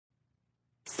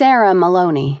Sarah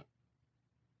Maloney.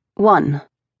 1.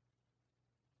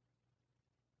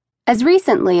 As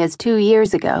recently as 2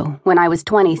 years ago, when I was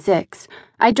 26,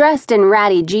 I dressed in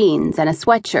ratty jeans and a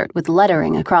sweatshirt with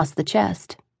lettering across the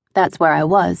chest. That's where I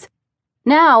was.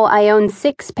 Now I own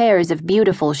 6 pairs of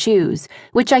beautiful shoes,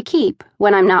 which I keep,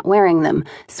 when I'm not wearing them,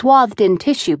 swathed in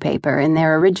tissue paper in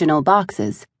their original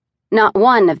boxes. Not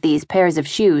one of these pairs of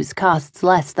shoes costs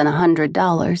less than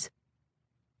 $100.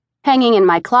 Hanging in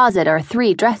my closet are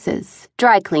 3 dresses,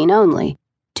 dry clean only,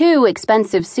 2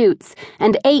 expensive suits,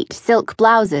 and 8 silk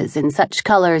blouses in such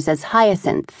colors as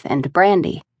hyacinth and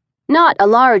brandy. Not a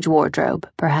large wardrobe,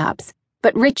 perhaps,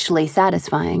 but richly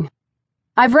satisfying.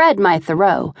 I've read my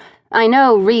Thoreau. I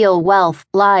know real wealth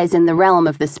lies in the realm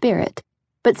of the spirit,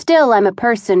 but still I'm a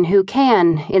person who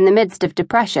can, in the midst of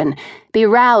depression, be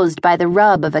roused by the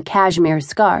rub of a cashmere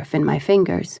scarf in my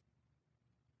fingers.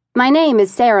 My name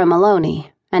is Sarah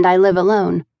Maloney, and I live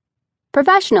alone.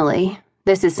 Professionally,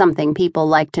 this is something people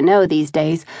like to know these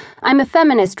days, I'm a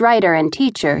feminist writer and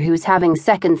teacher who's having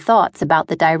second thoughts about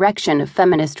the direction of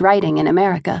feminist writing in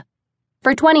America.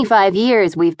 For 25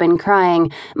 years we've been crying,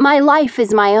 "My life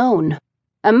is my own."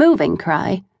 A moving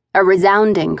cry, a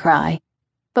resounding cry.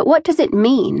 But what does it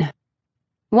mean?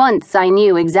 Once I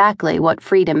knew exactly what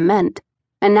freedom meant,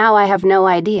 and now I have no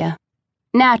idea.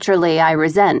 Naturally, I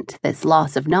resent this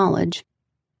loss of knowledge.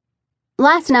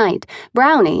 Last night,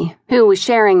 Brownie, who was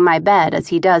sharing my bed as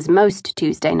he does most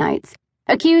Tuesday nights,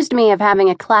 accused me of having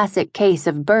a classic case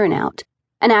of burnout,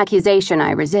 an accusation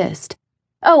I resist.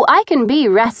 Oh, I can be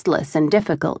restless and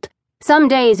difficult. Some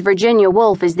days Virginia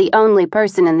Woolf is the only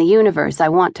person in the universe I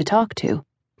want to talk to.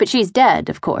 But she's dead,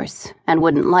 of course, and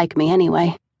wouldn't like me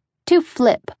anyway. Too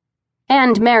flip.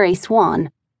 And Mary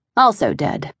Swann, also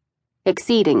dead.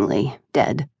 Exceedingly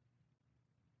dead.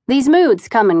 These moods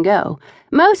come and go.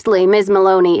 Mostly Ms.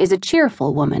 Maloney is a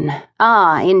cheerful woman.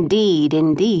 Ah, indeed,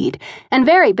 and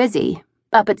very busy.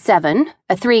 Up at 7,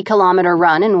 a 3-kilometer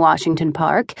run in Washington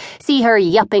Park, see her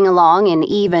yupping along in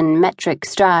even metric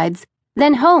strides,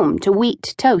 then home to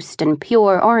wheat toast and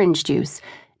pure orange juice,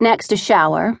 next a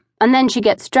shower, and then she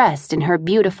gets dressed in her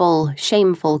beautiful,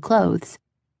 shameful clothes.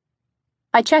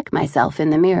 I check myself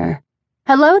in the mirror.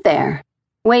 Hello there.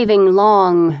 Waving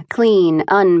long, clean,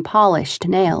 unpolished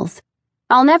nails.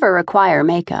 I'll never require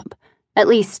makeup, at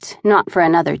least not for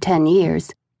another 10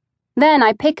 years. Then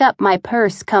I pick up my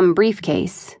purse cum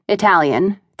briefcase,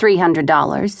 Italian,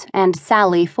 $300, and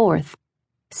Sally Forth.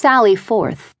 Sally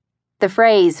Forth. The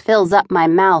phrase fills up my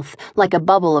mouth like a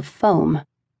bubble of foam.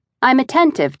 I'm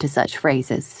attentive to such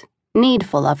phrases,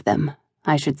 needful of them,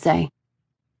 I should say.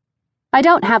 I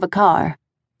don't have a car.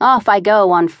 Off I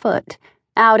go on foot,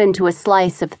 out into a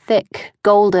slice of thick,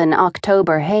 golden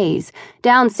October haze,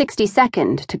 down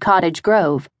 62nd to Cottage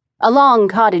Grove, along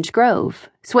Cottage Grove,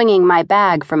 swinging my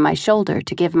bag from my shoulder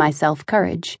to give myself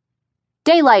courage.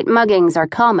 Daylight muggings are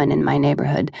common in my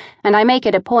neighborhood, and I make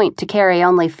it a point to carry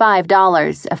only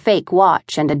 $5, a fake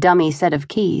watch, and a dummy set of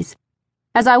keys.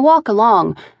 As I walk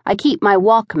along, I keep my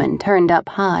Walkman turned up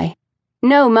high.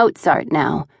 No Mozart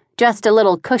now. Just a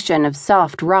little cushion of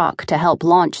soft rock to help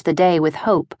launch the day with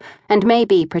hope and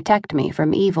maybe protect me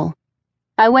from evil.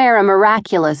 I wear a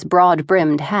miraculous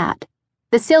broad-brimmed hat.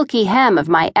 The silky hem of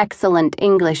my excellent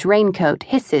English raincoat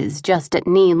hisses just at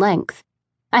knee length.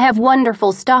 I have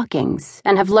wonderful stockings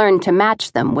and have learned to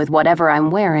match them with whatever I'm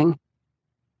wearing.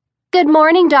 "Good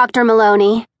morning, Dr.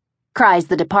 Maloney," cries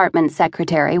the department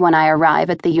secretary when I arrive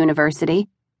at the university.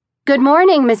 "Good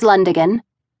morning, Miss Lundigan,"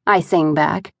 I sing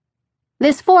back.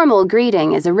 This formal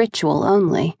greeting is a ritual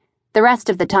only. The rest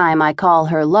of the time I call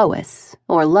her Lois,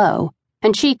 or Lo,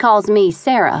 and she calls me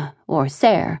Sarah, or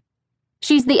Sare.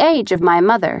 She's the age of my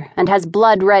mother and has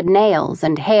blood-red nails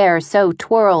and hair so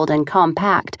twirled and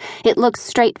compact it looks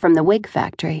straight from the wig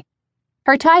factory.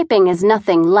 Her typing is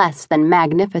nothing less than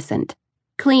magnificent.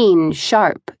 Clean,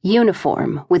 sharp,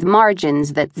 uniform, with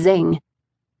margins that zing.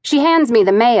 She hands me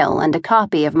the mail and a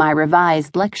copy of my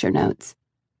revised lecture notes.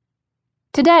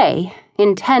 Today,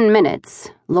 in 10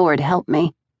 minutes, Lord help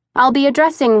me, I'll be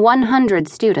addressing 100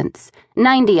 students,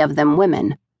 90 of them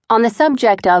women, on the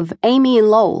subject of Amy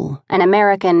Lowell, an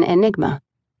American enigma.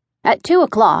 At 2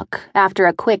 o'clock, after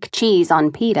a quick cheese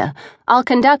on pita, I'll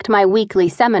conduct my weekly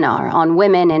seminar on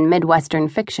women in Midwestern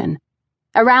fiction.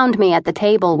 Around me at the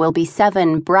table will be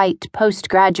 7 bright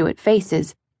postgraduate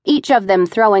faces, each of them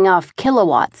throwing off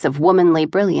kilowatts of womanly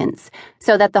brilliance,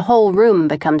 so that the whole room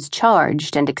becomes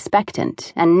charged and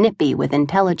expectant and nippy with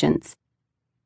intelligence.